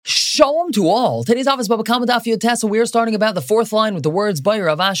Shalom to all. Today's office Bava Kama Daf Yud Tes, and we are starting about the fourth line with the words by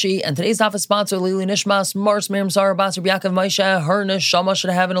Rav Ashi. And today's office sponsor Lili Nishmas Mars Miriam Sarah Basar Yaakov Moshe. Her neshama should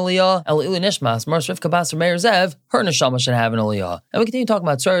have an aliyah. El Lili Nishmas Mars Rivka Basar Meir Zev. Her neshama should have an aliyah. And we continue talking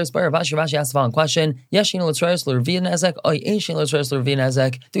about tzaros by Rav Ashi. Rav Ashi asked the following question: Yeshino l'tzaros l'Ravia Nezek. Oy Yeshino l'tzaros l'Ravia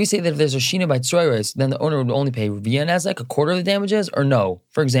Nezek. Do we say that if there's a shina by tzaros, then the owner would only pay Ravia Nezek, a quarter of the damages, or no?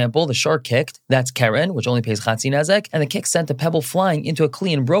 For example, the shark kicked, that's Keren, which only pays Chatzi Nezek, and the kick sent a pebble flying into a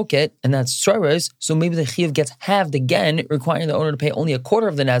kli and broke it, and that's tzaros, so maybe the chiyuv gets halved again, requiring the owner to pay only a quarter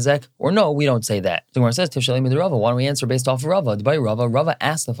of the nezek, or no, we don't say that. The Gemara says, Tivshalim the Rava, why don't we answer based off of Rava? By Rava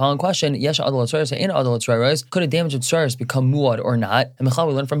asked the following question: Yesh adol tzaros in adol tzaros, could a damage of tzaros become muad or not? And Michal,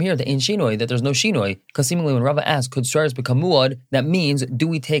 we learn from here that in shinoi, that there's no shinoi, because seemingly when Rava asked, could tzaros become muad, that means, do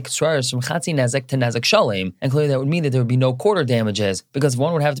we take tzaros from chatzi nezek to nezek shalem? And clearly that would mean that there would be no quarter damages, because if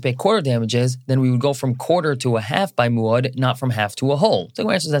one would have to pay quarter damages, then we would go from quarter to a half by muad, not from half to a whole. So the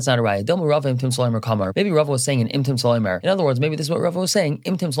Gemara says that's not a raya. Maybe Rava was saying an imtim salimer. In other words, maybe this is what Rava was saying.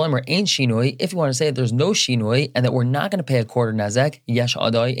 Imtim salimer ain't shinoi. If you want to say that there's no shinoi and that we're not going to pay a quarter nazek, yesh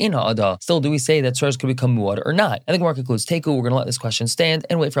adai in ha'ada. Still, do we say that tzaros could become muad or not? And the Gemara concludes, Teku, we're going to let this question stand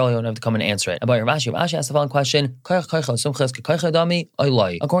and wait for Eliyahu to come and answer it. About Rav Ashi asked the following question: According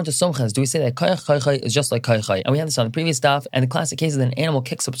to Somches, do we say that kayach kaychai is just like kaychai? And we had this on the previous stuff. And the classic case is that an animal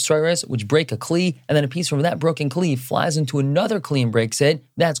kicks up tzaros, which break a kli, and then a piece from that broken kli flies into another kli and breaks it.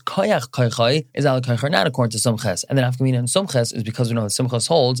 That's kayach kaychai. Is al kaychai not according to Somches? And then Afkamina and Somches is because we know that Somches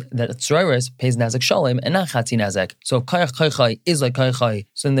holds that tzaros pays nazek shalem and not chatzi nazek. So if kayach kaychai is like kaychai,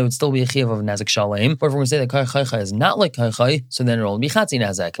 so then there would still be a chiyuv of nazek shalem. But if we're going to say that kayach kaychai is not like kaychai, so then it will be chatzi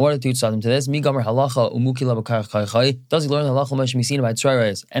nazek. What are the two tzadim to this? Mi gamer halacha umukila b'kayach kaychai. Does he learn the halacha Moshe Misina by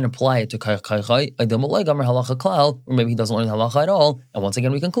tzaros and apply it to kayach kaychai? Adam alay gamer halacha klal, or maybe he doesn't learn the halacha at all. And once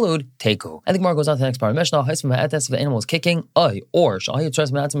again we conclude teku. And the Gemara goes on to the next part of Mishnah. If the animal is kicking, or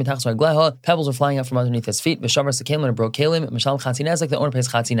pebbles are flying out from underneath his feet. V'shavar sekelim, and it broke kelim. Mishal chatzi nezek, the owner pays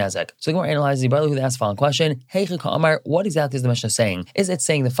chatzi nezek. So the Gemara analyzes the Baruch who asked the following question: Heichi ka'amar, what exactly is the Mishnah saying? Is it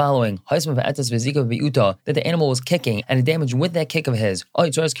saying the following: that the animal was kicking and it damaged with that kick of his,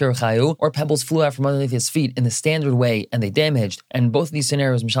 or pebbles flew out from underneath his feet in the standard way and they damaged? And both of these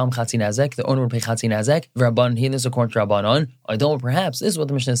scenarios, Mishal chatzi nezek, the owner would pay chatzi nezek. V'rabban, here this is according to Rabbanon. I don't. Perhaps this is what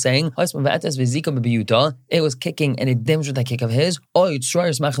the Mishnah is saying: it was kicking and it damaged with that kick of his,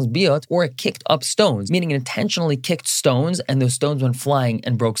 or it kicked up stones, meaning it intentionally kicked stones and those stones went flying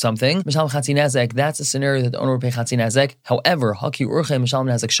and broke something. Mishal chatzi nezek, that's a scenario that the owner would pay chatzi nezek. However, haki urche mishal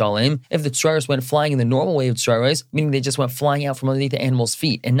nezek shalem, if the tzaros went flying in the normal way of tzaros, meaning they just went flying out from underneath the animal's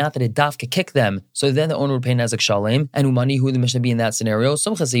feet and not that it dafka kicked them, so then the owner would pay nezek shalem. And umani, who would the Mishnah be in that scenario?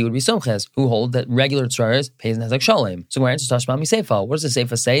 Somchesi would be somches, who hold that regular tzaros pays nezek shalem. So we're answers tashmami seifa. What does the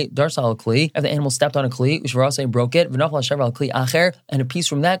seifa say? Darsal kli, if the animal stepped on a kli, ushvarasa broke it, v'nafal shavar kli acher, and a piece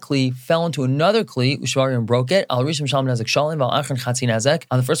from that kli fell into another kli, ushvar and broke it. Al rishim shalom nezek shalom, val achron chatzi nezek.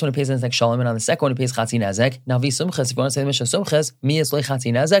 On the first one it pays nezek shalom, and on the second one it pays chatzi nezek. Now vi sumches, if you want to say the Mishnah sumches, mi is loy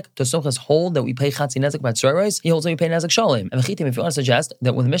chatzi nezek. Does sumches hold that we pay chatzi nezek by tzaros? He holds that we pay nezek shalom. And v'chitim, if you want to suggest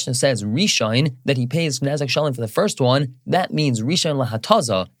that when the Mishnah says rishon, that he pays nezek shalom for the first one, that means rishon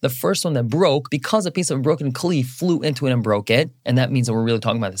lahataza, the first one that broke, because a piece of a broken kli flew into it and broke it, and that means that we're really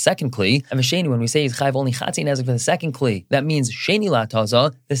talking about the second kli. And v'sheni, when we say he's chayv only chatzi nezek for the second kli, that means sheni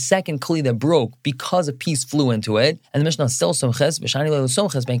lahataza, the second kli that broke because a piece flew into it. And the Mishnah is still somches, v'shani le'lu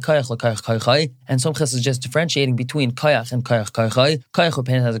somches ben kayach l'kayach kaychai, and somches is just differentiating between kayach and kayach kaychai. Kayach would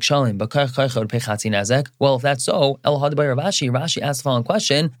pay nezek shalom, but kayach kaychai would pay chatzi nezek. Well, if that's so, el had by Rashi asked the following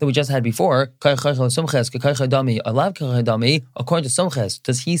question that we just had before: kayach kaychai somches kaychai dami alav kaychai dami. According to somches,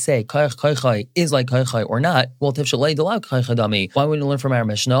 does he say kayach kaychai is like kaychai or not? Well, tifshalei dalav kaychai dami. Why wouldn't you learn from our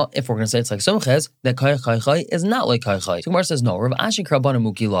Mishnah if we're going to say it's like somches that kayach kaychai is not like kaychai? So Gemara says no. Rav Ashi Rabbanan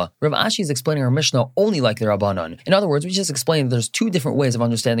mukila. Rav Ashi is explaining our Mishnah only like the Rabbanon. In other words, we just explained that there's two different ways of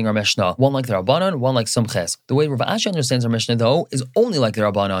understanding our Mishnah. One like the Rabbanon, one like Sumches. The way Rav Ashi understands our Mishnah, though, is only like the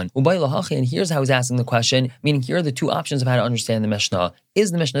Rabbanon. And here's how he's asking the question, meaning here are the two options of how to understand the Mishnah.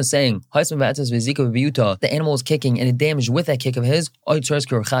 Is the Mishnah saying the animal was kicking and it damaged with that kick of his, or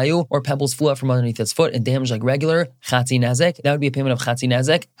pebbles flew out from underneath its foot and damaged like regular chatzi nezek? That would be a payment of chatzi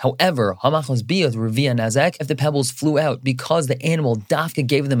nezek. However, hamachos biyot revia nezek, if the pebbles flew out because the animal dafka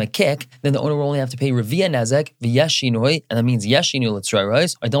gave them a kick, then the owner will only have to pay revia nezek v'yeshinoi, and that means yeshinu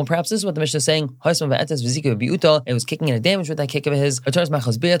l'tzrayros. Or don't perhaps this is what the Mishnah is saying: it was kicking and it damaged with that kick of his, or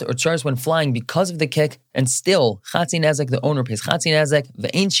tzaros went flying because of the kick, and still chatzi nezek, the owner pays chatzi nezek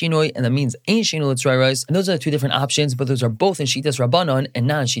ve'ein shinoi, and that means ein shinu l'tzrayros. And those are the two different options, but those are both in shitas Rabbanon and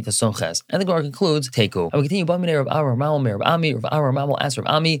not in shitas Somches. And the Gemara concludes teku. I will continue. Ami, Rav Amar Mabel asked Rav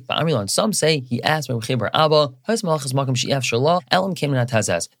Ami, Va'amrilon, some say he asked Rav Chibar Abba,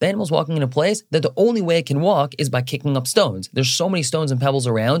 the animal's walking in a place that the only way it can walk is by kicking up stones. There's so many stones and pebbles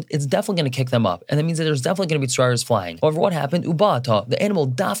around, it's definitely going to kick them up, and that means that there's definitely going to be tzrayos flying. However, what happened? Ubata, the animal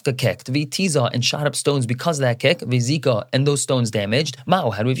dafka kicked, v'tiza, and shot up stones because of that kick, v'zika, and those stones damaged. Mao,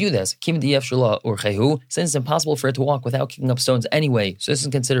 how do we view this? Kim diyef shula urchehu, since it's impossible for it to walk without kicking up stones anyway, so this is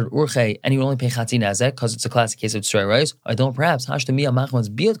considered urche, and you would only pay chatzi nazek because it's a classic case of tzrayos. I don't perhaps hashtamiya machman's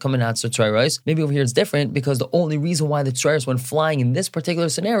biot coming out to tzrayos. Maybe over here it's different because the only reason why the tzrayos went flying in this particular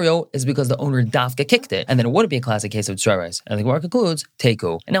scenario is because the owner dafka kicked it, and then it wouldn't be a classic case of tzrayos. And the Gemara concludes,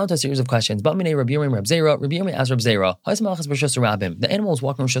 Teku. And now into a series of questions. Bamine Rabbi Yirmiyah Rab Zera. Rabbi Yirmiyah asked Rab Zera, the animal was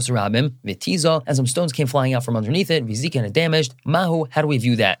walking Rishus Rabim, v'tiza, and some stones came flying out from underneath it, v'zika, and it damaged. Mahu, how do we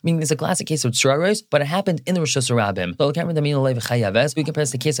view that? Meaning it's a classic case of tzrayos, but it happened in the Rishus Rabim. So we compare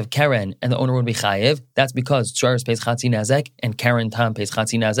the case of Karen, and the owner would be chayiv. That's because tzrayos pays chatzi nazek, and Karen tam pays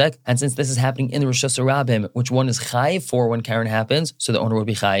chatzi nazek. And since this is happening in the Rishus Rabim, which one is chayiv for when Karen happens, so the owner would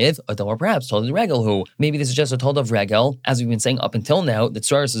be chayiv, or perhaps told of regel who. Maybe this is just a told of regel, as we've been saying up until now, that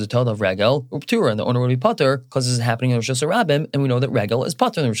tzrayos is a told of regel, and the owner would be pater because this is happening in the Rishus Rabim, and we know that regel is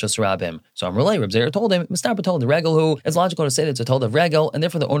pater in the Rishus Rabim. So I'm relay. Reb Zera told him, Mustapa told the regel who. It's logical to say that it's a told of regel, and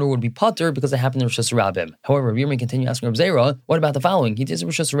therefore the owner would be pater because it happened in the Rishus Rabim. However, Reb Yirmiyah continued asking Reb Zera, what about the following? He did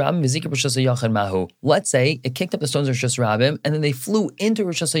Rishus Rabim, v'zika Rishus Yachid mahu. Let's say it kicked up the stones of Rishus Rabim, and then they flew into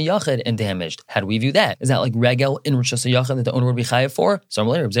Rishus Yachid and damaged. How do we view that? Is that like regel in Rishus Yachid that the owner would be chayav for? So I'm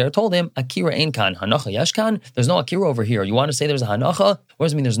relay. Reb Zera told him, Akira ein kan, hanacha yeshkan. There's no Akira over here. You want to say there's a hanacha? What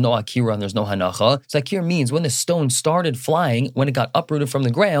does it mean there's no Akira and there's no hanacha? So Akira means when the stone started flying, when it got uprooted from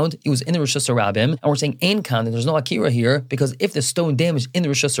the ground, it was in the Rishus Rabim, and we're saying ein kan, that there's no Akira here, because if the stone damaged in the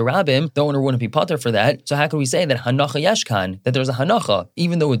Rishus Rabim, the owner wouldn't be pater for that. So how can we say that hanacha yeshkan, that there's a hanacha,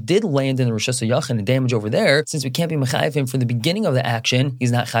 even though it did land in the Rishus Yachin and damage over there, since we can't be mechayiv him from the beginning of the action,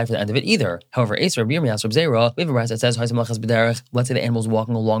 he's not chayiv for the end of it either. However, Eis Rabbi Yirmiyah Rab Zera, we have a verse that says, let's say the animal's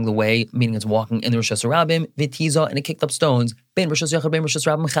walking along the way, meaning it's walking in the Rishus Rabim, v'tiza, and it kicked up stones, ben Rishus Yachid, ben Rishus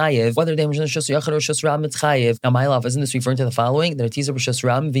Rabim chayiv, whether damage in the Rishus Yachid or Rishus Rabim, it's chayiv. Now, my love, isn't this referring to the following, that it tiza Rishus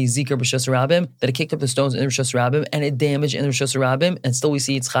Rabim, v'zikr Rishus Rabim, that it kicked up the stones in the Rishus Rabim, and it damaged in the Rishus Rabim, and still we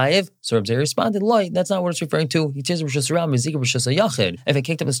see it's chayiv? So Rab Zera responded, Loi, that's not what it's referring to. He tiza Rishus Rabim, v'zikr Rishus Yachid. If it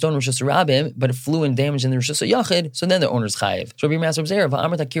kicked up a stone in Rishus Rabim, but it flew and damaged in the Rishus Yachid, so then the owner's chayiv. So Rabbi Yirmiyah Rab Zera,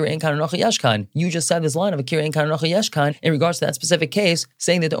 v'amar takir ein kan hanacha yeshkan. You just said this line of akir ein kan hanacha yeshkan in regards to that specific case,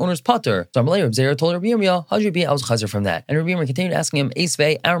 saying that the owner's pater. So Amalei Rab Zera told Rabbi Yirmiyah, how should be I was chazer from that? And Rabbi Yirmiyah continued asking him,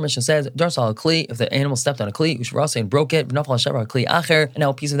 Eisvei, our Mishnah says, darsal al kli, if the animal stepped on a kli, ushvarase and broke it, v'nafal shavar kli acher, and now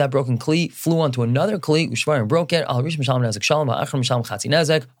a piece of that broken kli flew onto another kli, ushvar and broke it, al rish mishalem nezek shalom, v'achar mishalem chatzi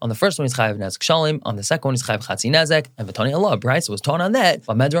nezek. On the first one he's chayiv nezek shalom, on the second one he's chayiv chatzi nezek, and v'tani Allah, right? So it was taught on that.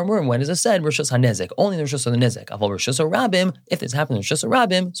 But Medra Amurim, when is it said, rishus hanezek, only the rishus of the nezek. Aval rishus rabim, if this happened in rishus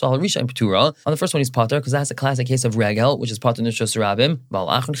rabim, so al risha and petura. On the first one he's pater, because that's a classic case of regel, which is pater in rishus rabim, v'al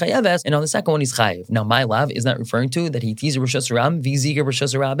achron chayeves, and on the second one he's chayiv. Now my lav is not referring to that he teased rishus rabim, v'ziger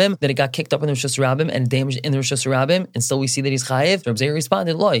rishus rabim, that it got kicked up in the rishus rabim and damaged in the rishus rabim, and still we see that he's chayiv. Reb Zera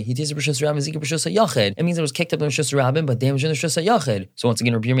responded, Loi, he teased rishus rabim, v'ziger rishus yachid. It means it was kicked up in the rishus rabim, but damaged in the rishus yachid. So once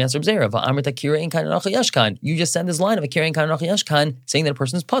again, Reb Yirmiyah asked Reb Zera, v'amrit akira ein kan hanacha yeshkan. You just said this line of akira ein kan hanacha yeshkan, saying that a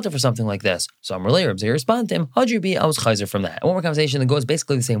person is pater for something like this. So I'm relay. Reb Zera responded to him, how'd you be? I was chayiv from that. And one more conversation that goes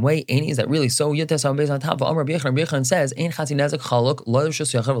basically the same way. Ain't is that really so? Yotesam based on top of Amar Rabbi Yechon says, Ein chatzi nezek chaluk lo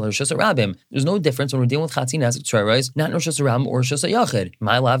rishus yachid lo rishus rabim. There's no difference when we're dealing with chatzi nezek tzrayos, not in rishus rabim or rishus yachid.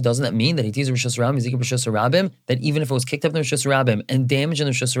 My lav, doesn't that mean that he teases rishus rabim, zikr rishus rabim, that even if it was kicked up in the rishus rabim and damaged in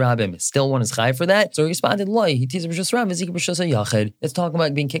the rishus rabim, still one is chayiv for that? So he responded, Loi, he teases rishus rabim, zikr rishus yachid. It's talking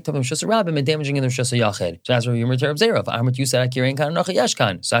about being kicked up in rishus rabim and damaging in the rishus yachid. So as for Yirmiyah Rab Zera, Amrit, you said akir ein kan hanacha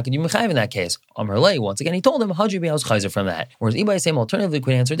yeshkan. So how could you be chayiv in that case? Amar lei. Once again, he told him, how'd you be? I was chayiv from that. Whereas Ibai same alternatively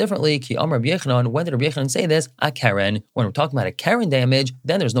could answer differently. Ki Amar Rabbi Yechanan, when did Rabbi Yechanan say this? A Karen. When we're talking about a Karen damage,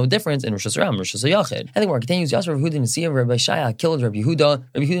 then there's no difference in rishus rabim and rishus yachid. I think where it continues, Yasser Rabbi Yehuda and Nesiya, Rabbi Shaya killed Rabbi Yehuda.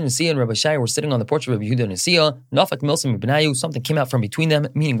 Rabbi Yehuda and Nesiya and Rabbi Shaya were sitting on the porch of Rabbi Yehuda and Nesiya. Nafak milsim benayu, something came out from between them,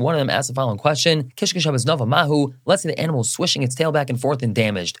 meaning one of them asked the following question: Kishkishav is nava mahu. Let's say the animal is swishing its tail back and forth and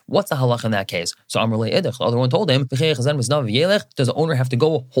damaged. What's the halach in that case? So Amrulay Idich, the other one told him, does the owner have to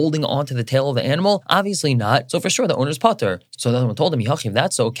go holding on to the tail of the animal? Obviously not. So for sure the owner's pater. So the other one told him, if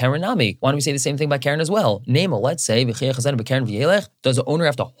that's so, Karen Nami. Why don't we say the same thing by Karen as well? Name, let's say, does the owner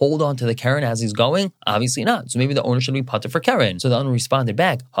have to hold on to the Karen as he's going? Obviously not. So maybe the owner should be pater potter for Karen. So the owner responded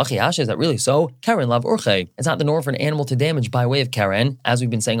back, Hachi Asha, is that really so? Karen lav urche. It's not the norm for an animal to damage by way of Karen, as we've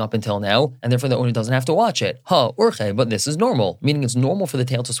been saying up until now, and therefore the owner doesn't have to watch it. Urche, but this is normal, meaning it's normal for the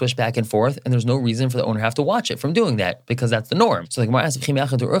tail to swish back and forth, and there's no reason for the owner to have to watch it from doing that, because that's the norm. So the Gemara asks, if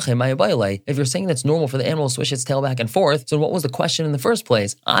you're saying that's normal for the animal to swish its tail back and forth, so what was the question in the first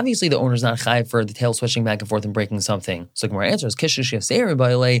place? Obviously the owner's not chayiv for the tail swishing back and forth and breaking something. So the Gemara answers,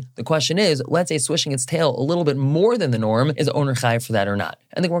 the question is, let's say swishing its tail a little bit more than the norm, is the owner chayiv for that or not?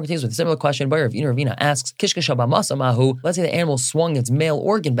 And the Gemara continues with a similar question. Ravina asks, let's say the animal swung its male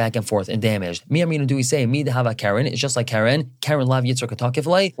organ back and forth and damaged. Do we say Karen? It's just like Karen lav yitzar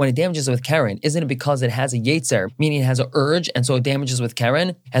katakivlei. When it damages with Karen, isn't it because it has a yetzer, meaning it has an urge, and so it damages with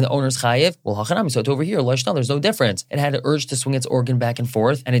Karen, and the owner's chayiv? Well, hachanami, so it's over here, there's no difference. It had an urge to swing its organ back and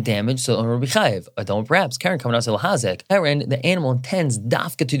forth, and it damaged, so the owner will be chayiv. Adon, perhaps Karen kamanas el-hazek. Karen, the animal intends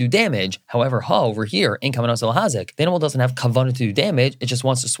dafka to do damage. However, over here in kamanas el-hazek, the animal doesn't have kavanah to do damage. It just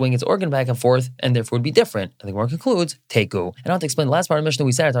wants to swing its organ back and forth, and therefore would be different. And the Gemara concludes, teku. And I want to explain the last part of the Mishnah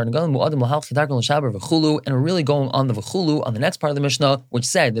we said, and we're really going on the v'chulu on the next part of the Mishnah, which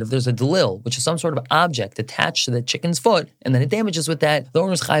said that if there's a delil, which is some sort of object attached to the chicken's foot, and then it damages with that, the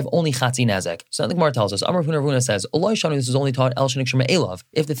owner's chayiv only chatzi nezek. So the Gemara tells us, Amar Ravuna says, Oloi Shanu, this is only taught el shenik shema elav,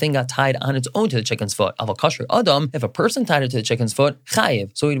 if the thing got tied on its own to the chicken's foot. Aval kasher adam, if a person tied it to the chicken's foot,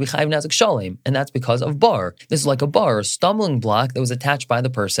 chayiv, so he'd be chayiv nezek shalem, and that's because of bar. This is like a bar, a stumbling block that was attached by the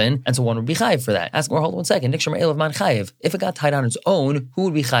person, and so one would be chayiv for that. Ask more, hold on 1 second, nik shema elav man chayiv. If it got tied on its own, who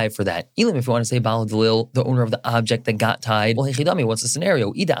would be chayiv for that? Elim, if you want to say Baal Delil, the owner of the object that got tied, well, hechidami, what's the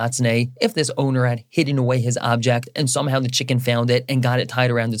scenario? Ida atzne, if this owner had hidden away his object and somehow the chicken found it and got it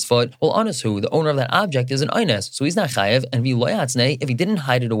tied around its foot, well, anasu, the owner of that object is an oines, so he's not chayiv. And if he didn't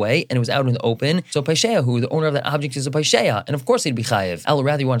hide it away and it was out in the open, so paisheyahu, the owner of that object is a paisheya, and of course he'd be chayiv. Al,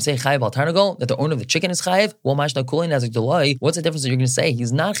 rather you want to say chayiv al tarnagol, that the owner of the chicken is chayiv? Well, mashna kulei nezek deloi, what's the difference that you're going to say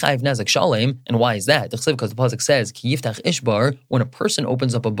he's not chayiv nezek shalem? And why is that? Because the pasuk says ki yiftach ishbar, when a person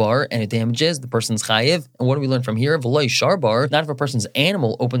opens up a bar and it damages, the person's chayiv. And what do we learn from here? V'loi sharbar, not if a person's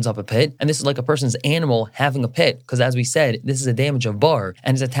animal opens up a pit, and this is like a person's animal having a pit, because as we said, this is a damage of bar,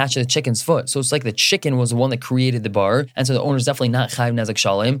 and it's attached to the chicken's foot. So it's like the chicken was the one that created the bar, and so the owner's definitely not chayiv nezek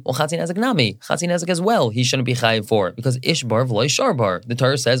shalem. Well, chatzi nezek nami, chatzi nezek as well, he shouldn't be chayiv for, because ishbar v'loi sharbar. The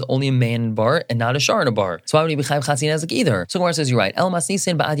Torah says only a man in bar and not a shar in a bar. So why would he be chayiv chatzi nezek either? So Gemara says you're right. El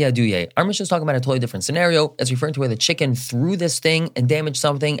masnisin ba'ad yaduye. Our Mishnah is talking about a totally different scenario. It's referring to where the chicken threw this thing and damaged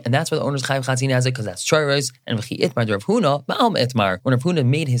something, and that's where the owner's chayiv chatzi nezek, because that's choros. And v'chi itmar Rav Huna ma'al itmar. When Rav Huna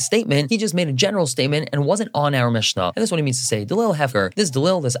made his statement, he just made a general statement and wasn't on our Mishnah. And this is what he means to say, Delil hefker. This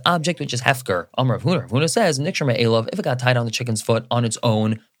Delil, this object which is hefker. Amar Rav Huna. Rav Huna says, Nikshar me'elav, if it got tied on the chicken's foot on its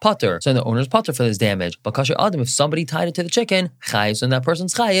own, pater. So the owner's pater for this damage. But kasher adam, if somebody tied it to the chicken, chayiv, so that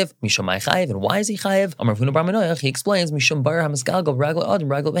person's chayiv. Mishum mai chayiv, and why is he chayiv? Amar Rav Huna bar menoyach, he explains, Mishum bar hamasgalgal ragel adam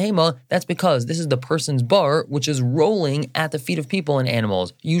ragel behema. That's because this is the person's bar, which is rolling at the feet of people and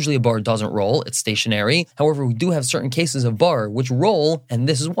animals. Usually a bar doesn't roll, it's stationary. However, we do have certain cases of bar which roll, and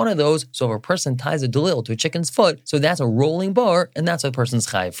this is one of those. So if a person ties a delil to a chicken's foot, so that's a rolling bar, and that's a person's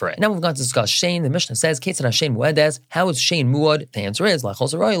chayiv for it. Now we've got to discuss Shane. The Mishnah says, Ketzad Hashem muedes. How is Shane muad? The answer is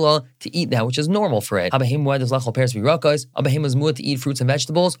lachol sarayla, to eat that which is normal for it. Abahim muad is lachol pears v'rakos. Abahim is muad to eat fruits and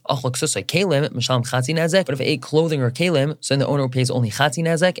vegetables. Achlok susay kalim mishalim chatzi nezek. But if it ate clothing or kalim, so then the owner pays only chatzi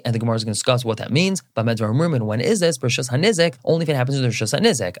nezek, and the Gemara is going to discuss what that means. But medvar murmin, when is this? Bershus hanizek, only if it happens in Bershus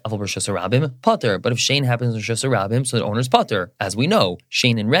hanizek. Aval bershus harabim pater. But if Shane happens in Bershus harabim, so the owner's pater. As we know,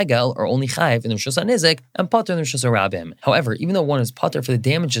 Shane and Regel are only chayiv in the Rishus HaNizek and pater in the Rishus HaRabim. However, even though one is pater for the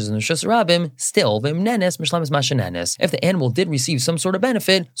damages in the Rishus HaRabim, still, v'imnenes mishlamis mashenenes. If the animal did receive some sort of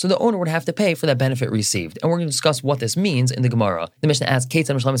benefit, so the owner would have to pay for that benefit received. And we're going to discuss what this means in the Gemara. The Mishnah asks,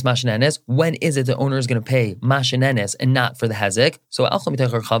 Ketzad mishlamis mashenenes, when is it the owner is going to pay mashenenes and not for the hezek? So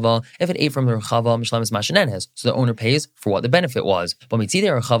if it ate from the rechava, mishlamis mashenenes, so the owner pays for what the benefit was. But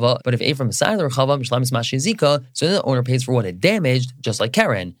if it ate from the side of the rechava, mishlamis mashezika, so then the owner pays for what it damaged, just like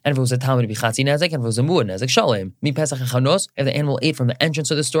Karen. And if it was a Talmud, it'd be chatzi nezek, and if it was a muad nezek shalem. Mi pesach echanos, if the animal ate from the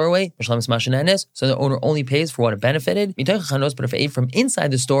entrance of the doorway, mishlamis mashenenes, so the owner only pays for what it benefited. Mi echanos, but if it ate from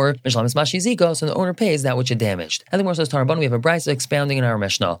inside the store, mishlamis mashezika, so the owner pays that which it damaged. And the Gemara says, Tarabban, we have a brisa expounding in our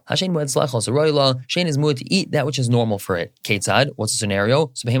Mishnah. Hashem muad slachos aroyla, Shane is muad to eat that which is normal for it. Ketzad, what's the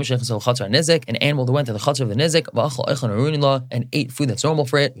scenario? So behem shechasel chatzar nezek, an animal that went to the chatzar of the nezek, v'achal echan arunila, and ate food that's normal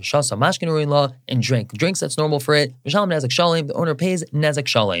for it, v'shasa mashkin arunila, and drank drinks that's normal for it, v'shalom nezek shalem, the owner pays nezek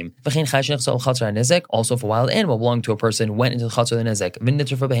shalem. V'chein chay shechasel chatzar nezek, also if a wild animal belonging to a person went into the chatzar of the nezek,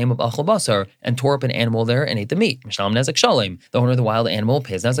 v'nitzer for behem of achal basar, and tore up an animal there and ate the meat, v'shalom nezek shalem. The owner of the wild animal animal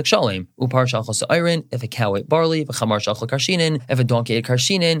pays Nezek Shalim. Upar Shachal Sa'irin, if a cow ate barley, V'chamar Shachal Karshinin, if a donkey ate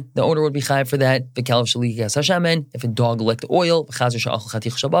Karshinin, the owner would be chayav for that. V'kalav Shalik Hashamen, if a dog licked oil, V'chazer Shachal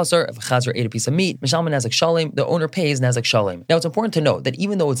Chatich Shabasar, if a chazer ate a piece of meat, Mishalman Nezek Shalim, the owner pays Nezek Shalim. Now it's important to note that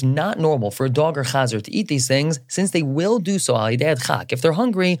even though it's not normal for a dog or chazer to eat these things, since they will do so al yidei chak if they're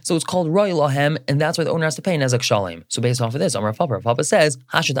hungry, so it's called roy lahem, and that's why the owner has to pay Nezek Shalim. So based off of this, Amar Papa says,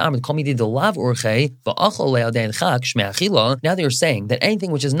 Hashad Amrit Kol Midi Delav Urchei V'achol Le Yidei Chak Shmei Achila. Now they are saying that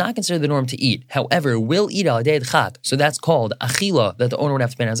anything which is not considered the norm to eat, however, will eat al yidei chak, so that's called achila that the owner would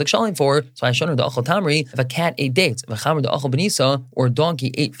have to pay Nezek Shalim for. So I showed the achol tamri, if a cat ate dates, v'chamer the achol benisa, or a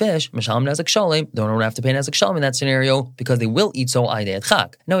donkey ate fish, Mishalem Nezek Shalim, the owner would have to pay Nezek Shalim in that scenario because they will eat so al yidei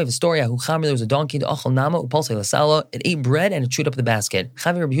chak. Now we have a story who chamer there was a donkey the achol nama upalse lasala, it ate bread and it chewed up the basket.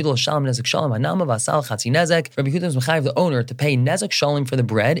 Chavi Rabbi Yehuda Shalom Nezek Shalim hanama v'asal chatzi nezek. Rabbi Yehuda was mechayiv the owner to pay Nezek Shalim for the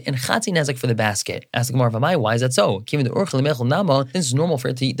bread and chatzi nezek for the basket. Ask the Gemara, why is that so? Given the urchel lemechel nama, since it's normal for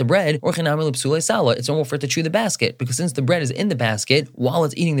it to eat the bread, urchel nama lepsule sala, it's normal for it to chew the basket because since the bread is in the basket, while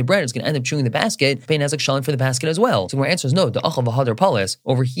it's eating the bread, it's going to end up chewing the basket. Pay Nezek Shalim for the basket as well. So my answer is no. The achal v'hadar palis.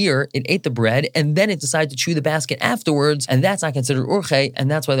 Over here, it ate the bread and then it decided to chew the basket afterwards, and that's not considered urche, and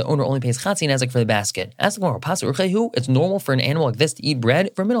that's why the owner only pays chatzi nezek for the basket. Ask the Gemara, pasu urchehu? It's normal for an animal like this to eat bread.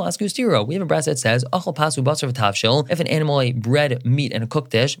 For a minute, I'll ask you stiro. We have a brass that says achal pasu basar v'tavshil. If an animal ate bread, meat, and a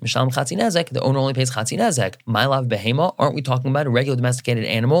cooked dish, mishalim chatzi nezek, the owner only pays chatzi nezek. My lav behema. Aren't we talking about a regular domesticated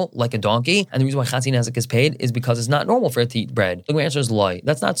animal like a donkey? And the reason why chatzi nezek is paid is because it's not normal for it to eat bread. The answer is lie.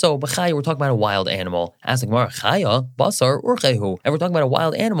 That's not so. But chaya, we're talking about a wild animal. Ask the Gemara, chaya, basar, urchehu. If we're talking about a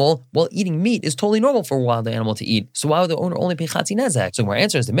wild animal, well, eating meat is totally normal for a wild animal to eat. So why would the owner only pay chatzi nezek? So our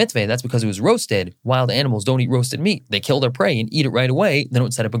answer is the mitzvah. That's because it was roasted. Wild animals don't eat roasted meat. They kill their prey and eat it right away. They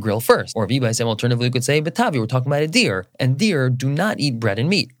don't set up a grill first. Or Vibai Sam, alternatively, we could say, Batavi, we're talking about a deer. And deer do not eat bread and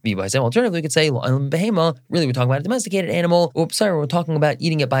meat. Vibai Sam, alternatively, we could say, behema, really we're talking about a domesticated animal. Oops, sorry, we're talking about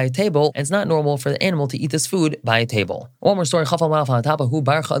eating it by a table. And it's not normal for the animal to eat this food by a table. One more story.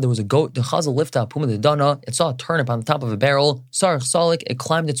 There was a goat. The chazal lifted up puma the dana. It saw a turnip on the top of a barrel. Sarach salik. It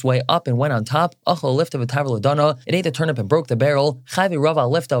climbed its way up and went on top. Achal lift of a tavel dana. It ate the turnip and broke the barrel. Chayvi Rava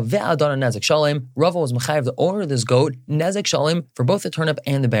lifta ve'adana nezek shalim. Rava was mechayiv the owner of this goat nezek shalim for both the turnip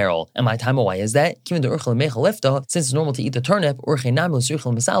and the barrel. And my time, why is that? Given the urchel mechal lifta, since it's normal to eat the turnip, urchei nam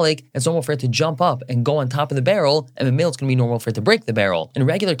l'surchel misalik, it's normal for it to jump up and go on top of the barrel, and the male it's going to be normal for it to break the barrel. In a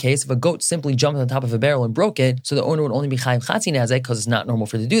regular case, if a goat simply jumped on top of a barrel and broke it, so the owner would only be chayiv chatzi nezek because it's not normal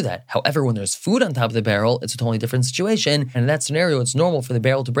for it to do that. However, when there's food on top of the barrel, it's a totally different situation, and in that scenario, it's normal for the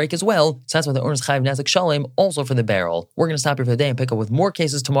barrel to break as well. So that's why the owner's chayiv nezek shalim also for the barrel. We're going to stop here for the day and pick up with more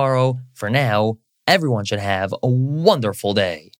cases tomorrow. For now, everyone should have a wonderful day.